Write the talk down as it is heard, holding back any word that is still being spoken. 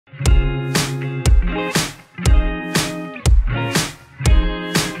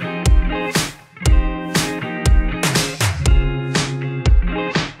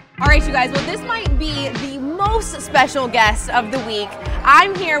special guest of the week.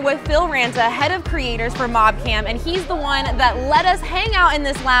 I'm here with Phil Ranta, head of creators for Mobcam, and he's the one that let us hang out in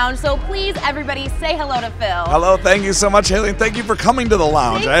this lounge. So please, everybody, say hello to Phil. Hello, thank you so much, Haley, and thank you for coming to the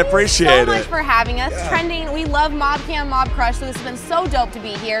lounge. I appreciate it. Thank you so much for having us. Yeah. Trending, we love Mobcam, Mob Crush, so this has been so dope to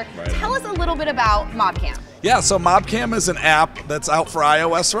be here. Right. Tell us a little bit about Mobcam. Yeah, so Mobcam is an app that's out for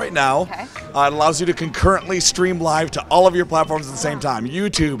iOS right now. Okay. It allows you to concurrently stream live to all of your platforms at the same time.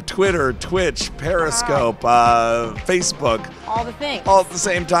 YouTube, Twitter, Twitch, Periscope, Facebook. All the things. All at the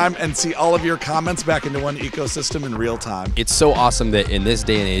same time, and see all of your comments back into one ecosystem in real time. It's so awesome that in this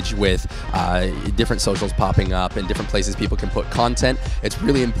day and age with different socials popping up and different places people can put content, it's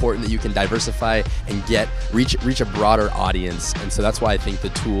really important that you can diversify and reach a broader audience. And so that's why I think the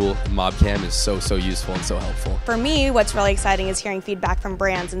tool Mobcam is so useful and so helpful. For me, what's really exciting is hearing feedback from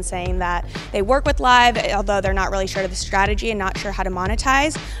brands and saying that they work with live, although they're not really sure of the strategy and not sure how to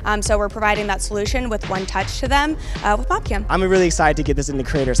monetize. So we're providing that solution with one touch to them with Mobcam. I'm really excited to get this in the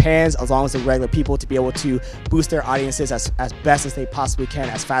creators' hands, as long as the regular people, to be able to boost their audiences as best as they possibly can,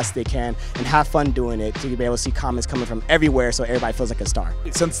 as fast as they can, and have fun doing it, to be able to see comments coming from everywhere so everybody feels like a star.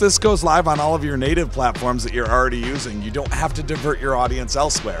 Since this goes live on all of your native platforms that you're already using, you don't have to divert your audience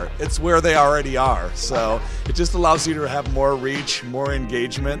elsewhere. It's where they already are. So it just allows you to have more reach, more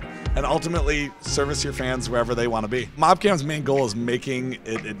engagement, and ultimately service your fans wherever they want to be. Mobcam's main goal is making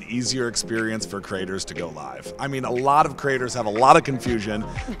it an easier experience for creators to go live. I mean, a lot of creators have a lot of confusion.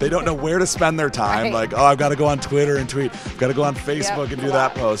 They don't know where to spend their time. Right. Like, oh, I've got to go on Twitter and tweet. I've got to go on Facebook and do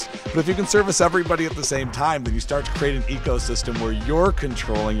that post. But if you can service everybody at the same time, then you start to create an ecosystem where you're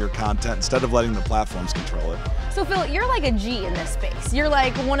controlling your content instead of letting the platforms control it. So Phil, you're like a G in this space. You're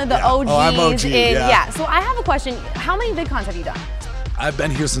like one of the OGs. Oh, I'm OG, yeah. So I have a question. How many VidCons have you done? I've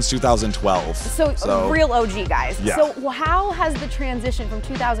been here since 2012. So real OG guys. Yeah. So how has the transition from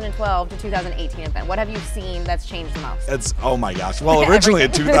 2012 to 2018 been? What have you seen that's changed the most? Oh my gosh. Well, originally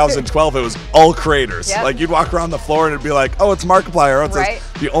in 2012, it was all creators. Yep. Like, you'd walk around the floor and it'd be like, oh, it's Markiplier. Oh,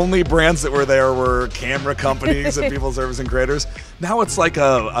 it's the only brands that were there were camera companies and people servicing creators. Now it's like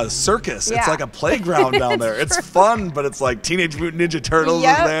a circus. Yeah. It's like a playground down there. It's fun, but it's like Teenage Mutant Ninja Turtles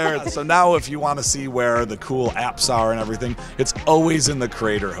is there. So now if you want to see where the cool apps are and everything, it's always in the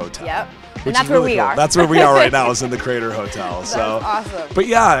Creator Hotel. Yep. And that's where we are. That's where we are right now, is in the Creator Hotel. That's awesome. But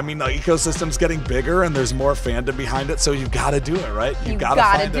yeah, I mean, the ecosystem's getting bigger and there's more fandom behind it, so you've got to do it, right? You've got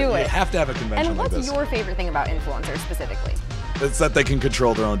to do it. You have to have a convention like this. And what's your favorite thing about influencers specifically? It's that they can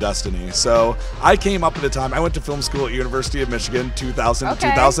control their own destiny. So I came up at a time, I went to film school at University of Michigan, 2000 to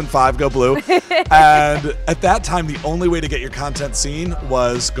 2005, go Blue. And at that time, the only way to get your content seen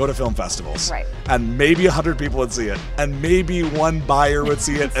was go to film festivals. Right. And maybe 100 people would see it. And maybe one buyer would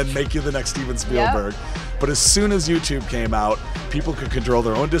see it and make you the next Steven Spielberg. Yep. But as soon as YouTube came out, people could control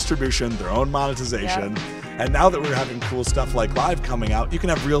their own distribution, their own monetization. Yep. And now that we're having cool stuff like Live coming out, you can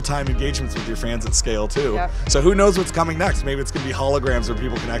have real-time engagements with your fans at scale too. Yep. So who knows what's coming next? Maybe it's going to be holograms where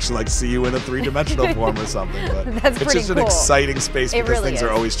people can actually like see you in a three-dimensional form or something. But it's just an exciting space because things are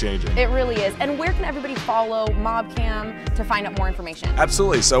always changing. It really is. And where can everybody follow Mobcam to find out more information?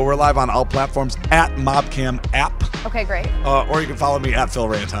 Absolutely. So we're live on all platforms at Mobcam app. Okay, great. Or you can follow me at Phil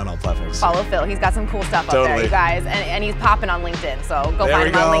Ranta on all platforms. Follow Phil. He's got some cool stuff up there, you guys. And he's popping on LinkedIn, so go find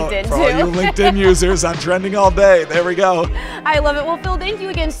him on LinkedIn too. For all you LinkedIn users, I'm trending all day. There we go. I love it. Well, Phil, thank you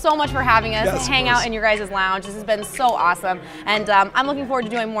again so much for having us hang out in your guys' lounge. This has been so awesome. And I'm looking forward to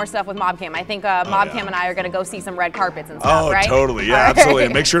doing more stuff with Mobcam. I think Mobcam and I are going to go see some red carpets and stuff, right? Oh, totally. Yeah, absolutely.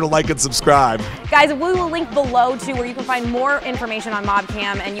 And make sure to like and subscribe. Guys, we will link below to where you can find more information on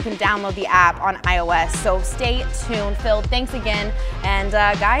Mobcam, and you can download the app on iOS. So stay tuned. Phil, thanks again. And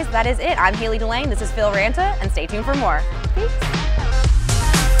guys, that is it. I'm Hayley Delaine. This is Phil Ranta, and stay tuned for more. Peace.